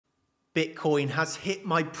Bitcoin has hit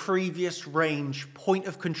my previous range point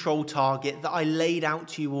of control target that I laid out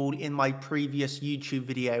to you all in my previous YouTube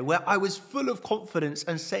video, where I was full of confidence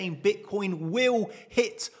and saying Bitcoin will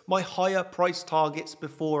hit my higher price targets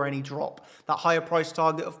before any drop. That higher price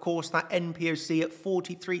target, of course, that NPOC at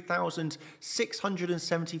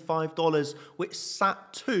 $43,675, which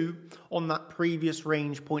sat 2 on that previous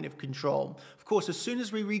range point of control. Of course, as soon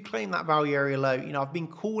as we reclaim that value area low, I've been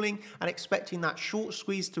calling and expecting that short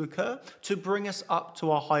squeeze to occur to bring us up to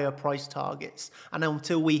our higher price targets. And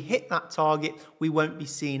until we hit that target, we won't be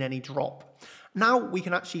seeing any drop. Now we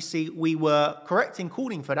can actually see we were correct in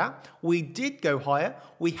calling for that. We did go higher.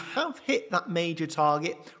 We have hit that major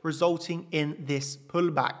target, resulting in this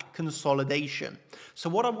pullback consolidation. So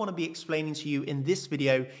what I want to be explaining to you in this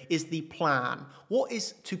video is the plan. What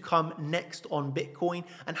is to come next on Bitcoin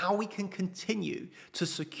and how we can continue to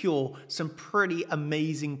secure some pretty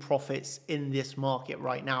amazing profits in this market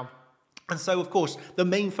right now. And so, of course, the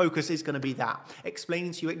main focus is going to be that,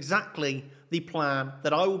 explaining to you exactly the plan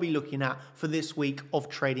that I will be looking at for this week of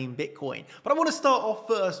trading Bitcoin. But I want to start off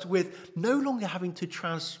first with no longer having to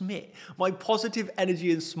transmit my positive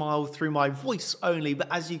energy and smile through my voice only. But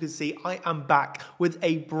as you can see, I am back with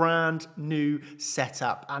a brand new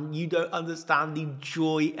setup, and you don't understand the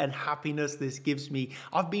joy and happiness this gives me.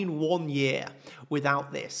 I've been 1 year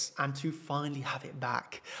without this, and to finally have it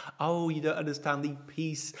back. Oh, you don't understand the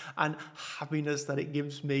peace and happiness that it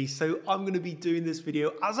gives me. So I'm going to be doing this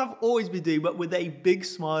video as I've always been doing, but with a big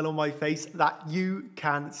smile on my face that you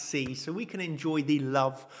can see, so we can enjoy the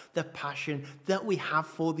love, the passion that we have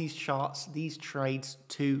for these charts, these trades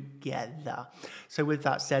together. So with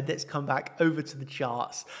that said, let's come back over to the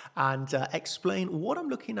charts and explain what I'm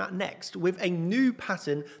looking at next with a new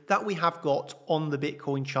pattern that we have got on the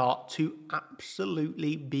Bitcoin chart to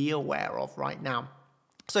absolutely be aware of right now.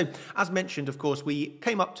 So as mentioned, of course, we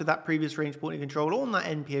came up to that previous range point of control on that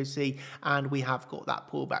NPOC, and we have got that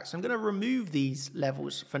pullback. So I'm going to remove these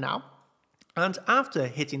levels for now. And after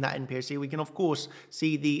hitting that NPOC, we can, of course,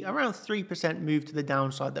 see the around 3% move to the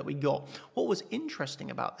downside that we got. What was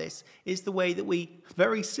interesting about this is the way that we,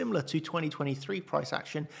 very similar to 2023 price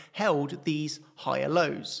action, held these higher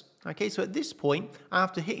lows. Okay, so at this point,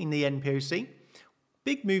 after hitting the NPOC,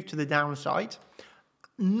 big move to the downside,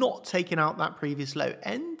 not taking out that previous low,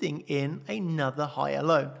 ending in another higher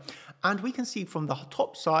low. And we can see from the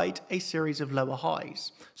top side a series of lower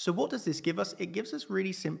highs. So what does this give us? It gives us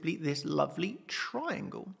really simply this lovely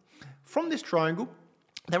triangle. From this triangle,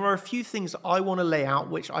 there are a few things I want to lay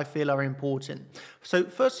out which I feel are important. So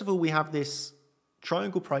first of all, we have this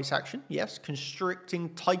triangle price action, yes, constricting,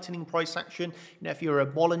 tightening price action. If you're a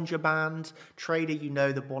Bollinger Band trader, you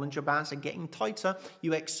know the Bollinger Bands are getting tighter.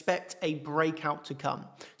 You expect a breakout to come.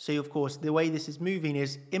 So, of course, the way this is moving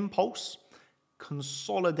is impulse,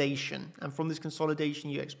 consolidation. And from this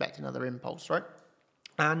consolidation, you expect another impulse, right?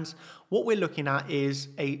 And what we're looking at is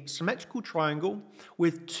a symmetrical triangle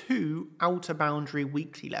with 2 outer boundary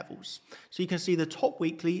weekly levels. So you can see the top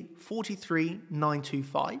weekly,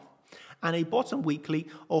 43,925. And a bottom weekly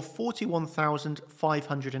of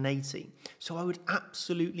 41,580. So I would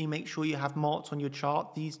absolutely make sure you have marked on your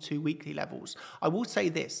chart these 2 weekly levels. I will say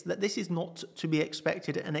this, that this is not to be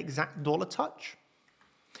expected an exact dollar touch,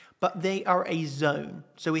 but they are a zone.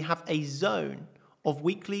 So we have a zone of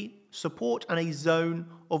weekly support and a zone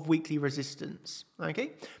of weekly resistance,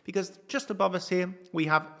 okay? Because just above us here, we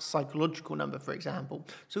have psychological number, for example.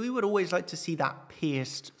 So we would always like to see that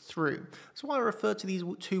pierced through. That's why I refer to these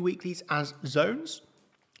 2 weeklies as zones,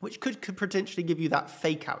 which could potentially give you that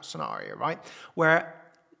fake out scenario, right? Where,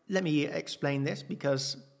 let me explain this,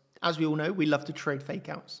 because as we all know, we love to trade fake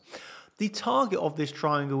outs. The target of this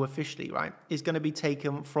triangle officially, right, is going to be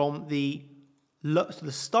taken from the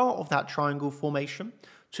start of that triangle formation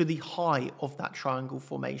to the high of that triangle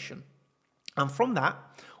formation. And from that,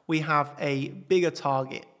 we have a bigger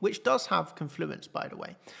target, which does have confluence, by the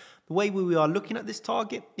way. The way we are looking at this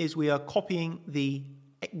target is we are copying the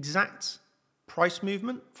exact price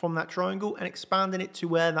movement from that triangle and expanding it to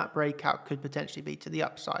where that breakout could potentially be to the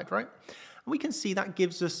upside, right? And we can see that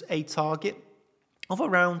gives us a target of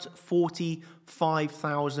around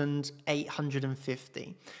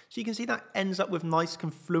 45,850. So you can see that ends up with nice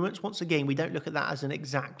confluence. Once again, we don't look at that as an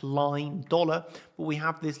exact line dollar, but we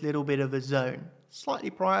have this little bit of a zone, slightly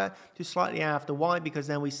prior to slightly after. Why? Because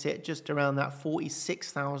then we sit just around that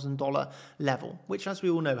 $46,000 level, which, as we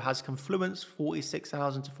all know, has confluence,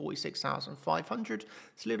 46,000 to 46,500.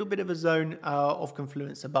 It's a little bit of a zone of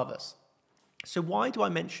confluence above us. So why do I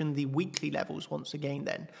mention the weekly levels once again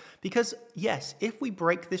then? Because yes, if we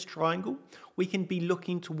break this triangle, we can be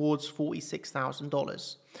looking towards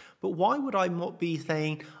 $46,000. But why would I not be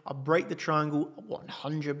saying I'll break the triangle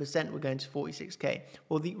 100% we're going to 46K?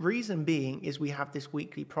 Well, the reason being is we have this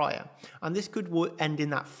weekly prior, and this could end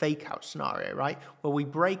in that fake out scenario, right? Where we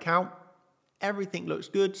break out, everything looks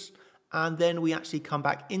good, and then we actually come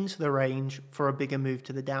back into the range for a bigger move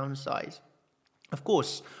to the downside. Of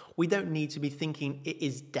course, we don't need to be thinking it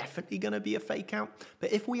is definitely going to be a fake out,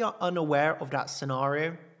 but if we are unaware of that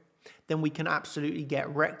scenario, then we can absolutely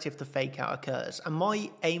get wrecked if the fake out occurs. And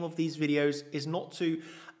my aim of these videos is not to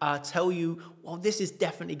tell you, well, this is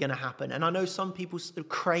definitely going to happen. And I know some people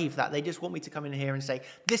crave that. They just want me to come in here and say,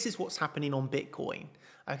 this is what's happening on Bitcoin.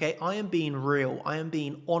 Okay, I am being real. I am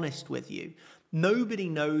being honest with you. Nobody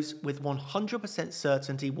knows with 100%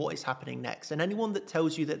 certainty what is happening next. And anyone that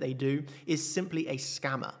tells you that they do is simply a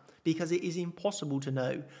scammer, because it is impossible to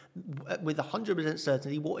know with 100%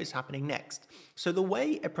 certainty what is happening next. So the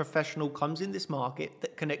way a professional comes in this market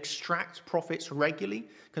that can extract profits regularly,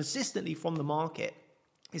 consistently from the market,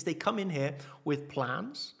 is they come in here with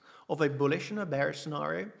plans of a bullish and a bearish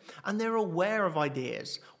scenario, and they're aware of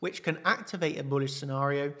ideas which can activate a bullish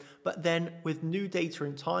scenario, but then with new data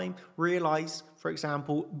in time, realize, for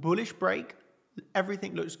example, bullish break,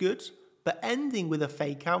 everything looks good, but ending with a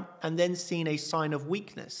fake out and then seeing a sign of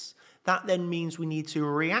weakness. That then means we need to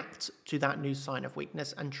react to that new sign of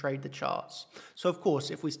weakness and trade the charts. So of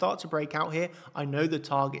course, if we start to break out here, I know the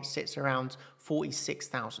target sits around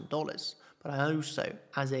 $46,000, but I also,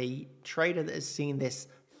 as a trader that has seen this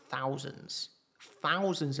thousands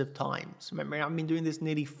of times. Remember, I've been doing this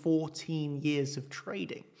nearly 14 years of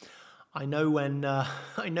trading. I know when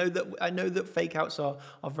I know that fake outs are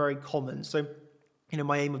very common. So, you know,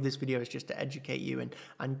 my aim of this video is just to educate you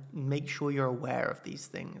and make sure you're aware of these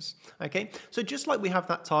things. Okay, so just like we have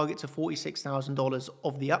that target to $46,000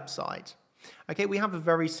 of the upside, okay, we have a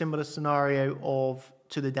very similar scenario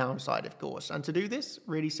to the downside, of course. And to do this,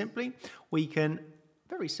 really simply, we can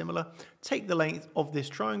very similar. Take the length of this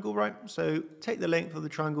triangle, right? So take the length of the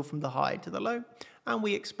triangle from the high to the low, and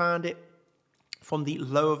we expand it from the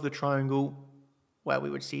low of the triangle where we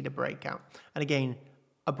would see the breakout. And again,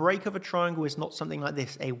 a break of a triangle is not something like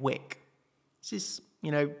this, a wick. This is,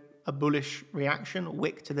 you know, a bullish reaction,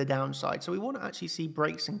 wick to the downside. So we want to actually see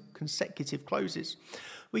breaks and consecutive closes.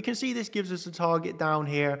 We can see this gives us a target down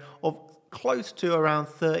here of close to around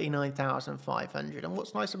 39,500. And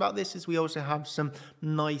what's nice about this is we also have some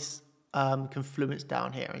nice confluence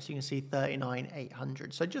down here. As you can see,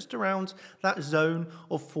 39,800. So just around that zone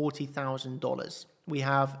of $40,000. We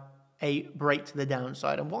have a break to the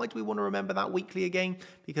downside. And why do we want to remember that weekly again?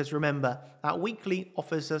 Because remember, that weekly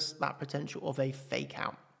offers us that potential of a fake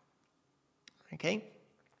out. Okay?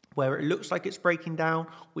 Where it looks like it's breaking down,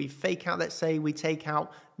 we fake out, let's say we take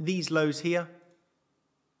out these lows here,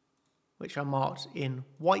 which are marked in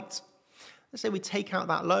white. Let's say we take out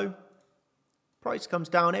that low, price comes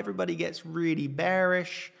down, everybody gets really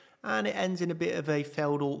bearish, and it ends in a bit of a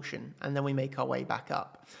failed auction, and then we make our way back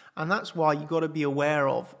up. And that's why you've got to be aware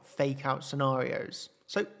of fake out scenarios.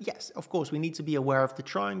 So yes, of course, we need to be aware of the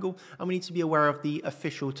triangle, and we need to be aware of the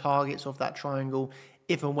official targets of that triangle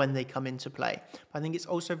if and when they come into play. But I think it's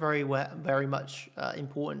also very much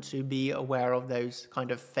important to be aware of those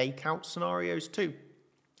kind of fake out scenarios too.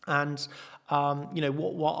 And you know,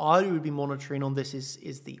 what I would be monitoring on this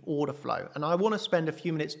is the order flow. And I want to spend a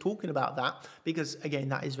few minutes talking about that because, again,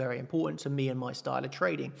 that is very important to me and my style of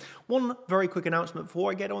trading. One very quick announcement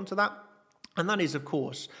before I get onto that, and that is, of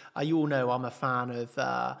course, you all know I'm a fan of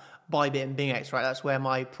Bybit and BingX, right? That's where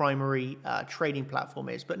my primary trading platform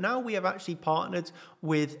is. But now we have actually partnered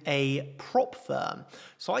with a prop firm.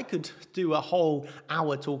 So I could do a whole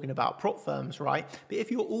hour talking about prop firms, right? But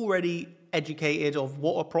if you're already educated of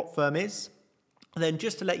what a prop firm is, then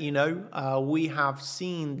just to let you know, we have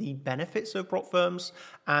seen the benefits of prop firms,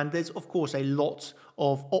 and there's of course a lot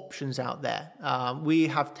of options out there. We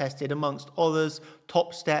have tested, amongst others,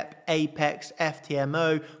 Top Step, Apex,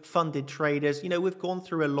 FTMO, funded traders. You know, we've gone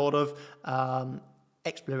through a lot of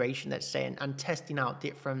exploration, let's say, and testing out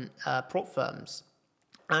different prop firms.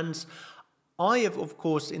 And I have, of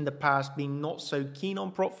course, in the past been not so keen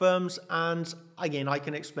on prop firms, and again, I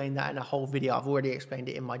can explain that in a whole video. I've already explained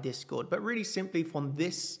it in my Discord, but really simply from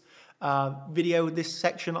this video, this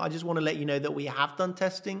section, I just want to let you know that we have done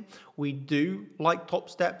testing. We do like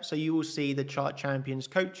Top Step, so you will see the Chart Champions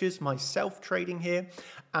coaches, myself trading here,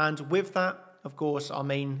 and with that, of course, our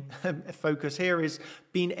main focus here is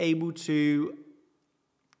being able to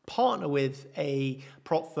partner with a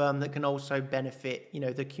prop firm that can also benefit, you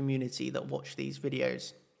know, the community that watch these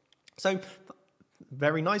videos. So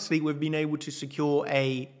very nicely, we've been able to secure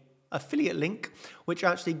a affiliate link, which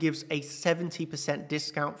actually gives a 70%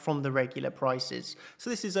 discount from the regular prices. So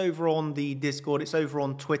this is over on the Discord, it's over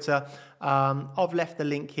on Twitter. I've left the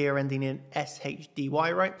link here ending in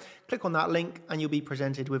SHDY, right? Click on that link and you'll be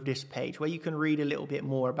presented with this page where you can read a little bit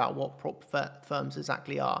more about what prop firms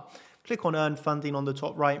exactly are. Click on earn funding on the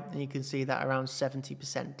top right and you can see that around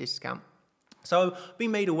 70% discount. So I've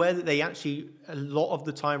been made aware that they actually a lot of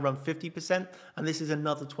the time run 50%, and this is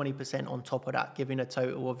another 20% on top of that, giving a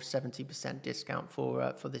total of 70% discount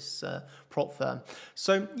for this prop firm.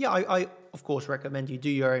 So yeah, I of course recommend you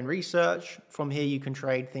do your own research. From here you can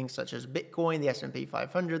trade things such as Bitcoin, the S&P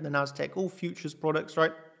 500, the Nasdaq, all futures products,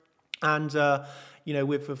 right? And you know,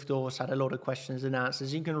 we've of course had a lot of questions and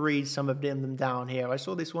answers. You can read some of them down here. I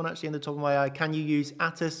saw this one actually in the top of my eye. Can you use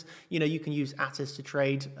Atis? You know, you can use Atis to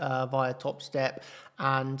trade via Top Step.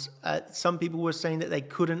 And some people were saying that they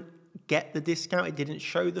couldn't get the discount. It didn't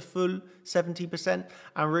show the full 70%.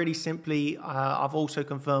 And really simply, I've also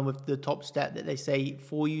confirmed with the Top Step that they say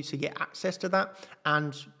for you to get access to that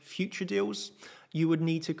and future deals, you would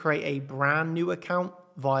need to create a brand new account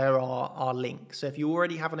via our link. So if you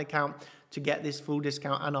already have an account to get this full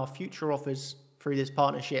discount and our future offers through this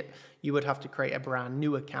partnership, you would have to create a brand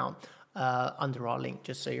new account under our link,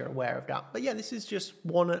 just so you're aware of that. But yeah, this is just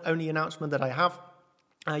one only announcement that I have.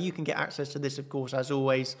 You can get access to this, of course, as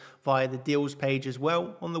always, via the deals page as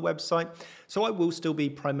well on the website. So I will still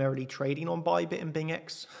be primarily trading on Bybit and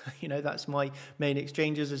BingX. You know, that's my main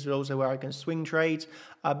exchanges, as also where I can swing trade.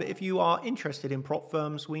 But if you are interested in prop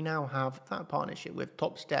firms, we now have that partnership with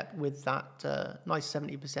Top Step with that nice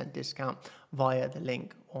 70% discount via the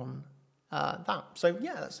link on that. So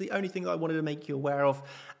yeah, that's the only thing that I wanted to make you aware of.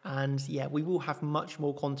 And yeah, we will have much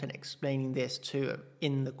more content explaining this too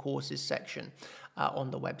in the courses section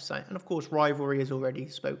on the website. And of course, Rivalry has already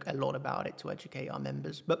spoke a lot about it to educate our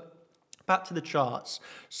members. But back to the charts.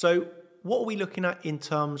 So what are we looking at in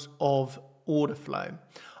terms of order flow?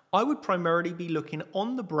 I would primarily be looking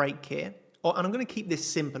on the break here. And I'm going to keep this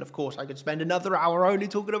simple, of course. I could spend another hour only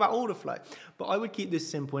talking about order flow. But I would keep this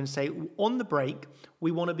simple and say, on the break,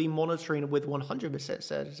 we want to be monitoring with 100%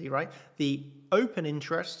 certainty, right? The open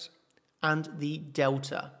interest and the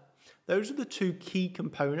delta. Those are the two key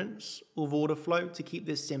components of order flow to keep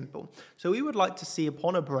this simple. So we would like to see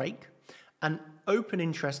upon a break, an open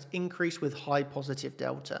interest increase with high positive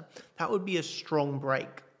delta. That would be a strong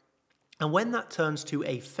break. And when that turns to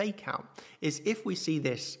a fake out is if we see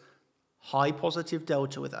this high positive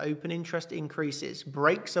delta with open interest increases,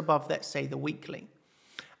 breaks above, let's say, the weekly,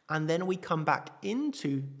 and then we come back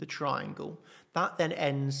into the triangle, that then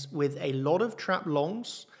ends with a lot of trap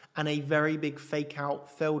longs and a very big fake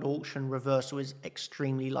out failed auction reversal is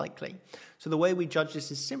extremely likely. So the way we judge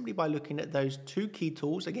this is simply by looking at those two key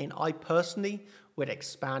tools. Again, I personally would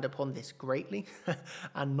expand upon this greatly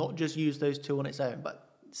and not just use those two on its own, but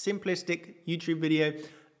simplistic YouTube video,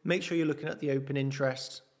 make sure you're looking at the open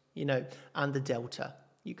interest, you know, and the delta.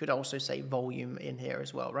 You could also say volume in here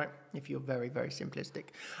as well, right? If you're very, very simplistic.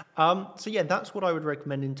 So yeah, that's what I would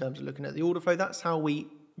recommend in terms of looking at the order flow. That's how we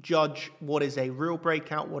judge what is a real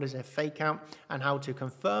breakout, what is a fake out, and how to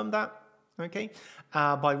confirm that, okay?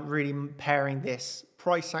 By really pairing this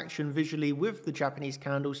price action visually with the Japanese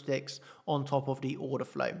candlesticks on top of the order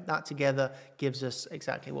flow. That together gives us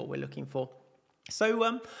exactly what we're looking for.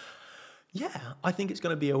 So, yeah, I think it's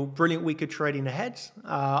going to be a brilliant week of trading ahead.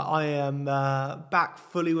 I am back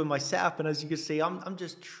fully with my setup, and as you can see, I'm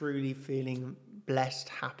just truly feeling blessed,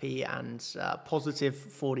 happy, and positive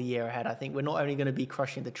for the year ahead. I think we're not only going to be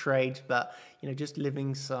crushing the trades, but you know, just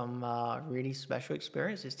living some really special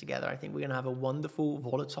experiences together. I think we're going to have a wonderful,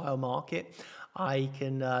 volatile market. I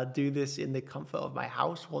can do this in the comfort of my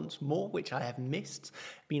house once more, which I have missed.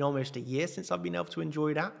 Been almost a year since I've been able to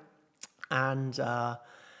enjoy that, and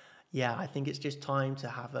yeah, I think it's just time to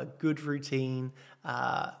have a good routine,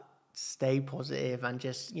 stay positive, and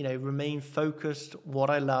just, you know, remain focused. What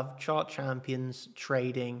I love, chart champions,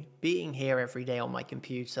 trading, being here every day on my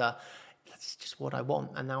computer. That's just what I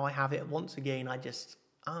want. And now I have it once again.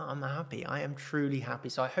 I'm happy. I am truly happy.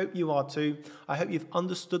 So I hope you are too. I hope you've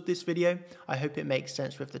understood this video. I hope it makes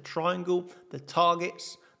sense with the triangle, the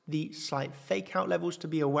targets, the slight fake out levels to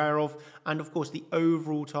be aware of, and of course the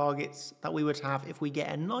overall targets that we would have if we get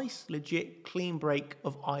a nice, legit, clean break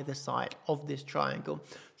of either side of this triangle.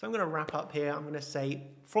 So I'm going to wrap up here. I'm going to say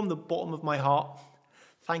from the bottom of my heart,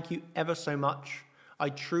 thank you ever so much. I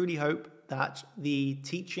truly hope that the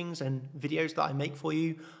teachings and videos that I make for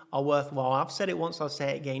you are worthwhile. I've said it once, I'll say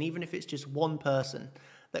it again, even if it's just one person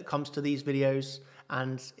that comes to these videos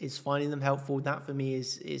and is finding them helpful, that for me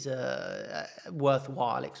is a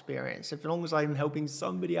worthwhile experience. As long as I'm helping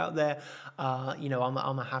somebody out there,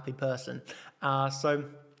 I'm a happy person. So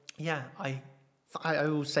yeah, I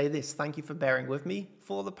will say this: thank you for bearing with me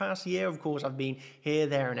for the past year. Of course, I've been here,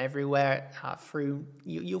 there, and everywhere through.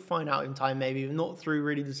 You'll find out in time, maybe not through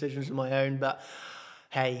really decisions of my own, but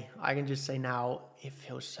hey, I can just say now, it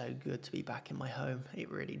feels so good to be back in my home.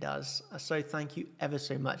 It really does. So thank you ever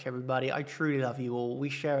so much, everybody. I truly love you all. We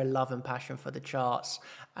share a love and passion for the charts,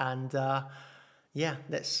 and yeah,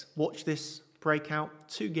 let's watch this breakout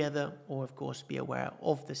together, or of course be aware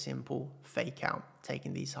of the simple fake out,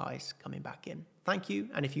 taking these highs, coming back in. Thank you.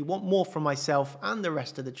 And if you want more from myself and the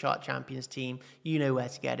rest of the Chart Champions team, you know where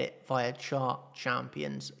to get it via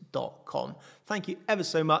chartchampions.com. Thank you ever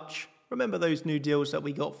so much. Remember those new deals that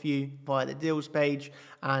we got for you via the deals page,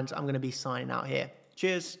 and I'm going to be signing out here.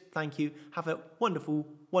 Cheers. Thank you. Have a wonderful,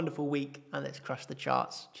 wonderful week, and let's crush the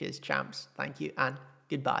charts. Cheers, champs. Thank you, and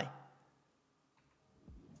goodbye.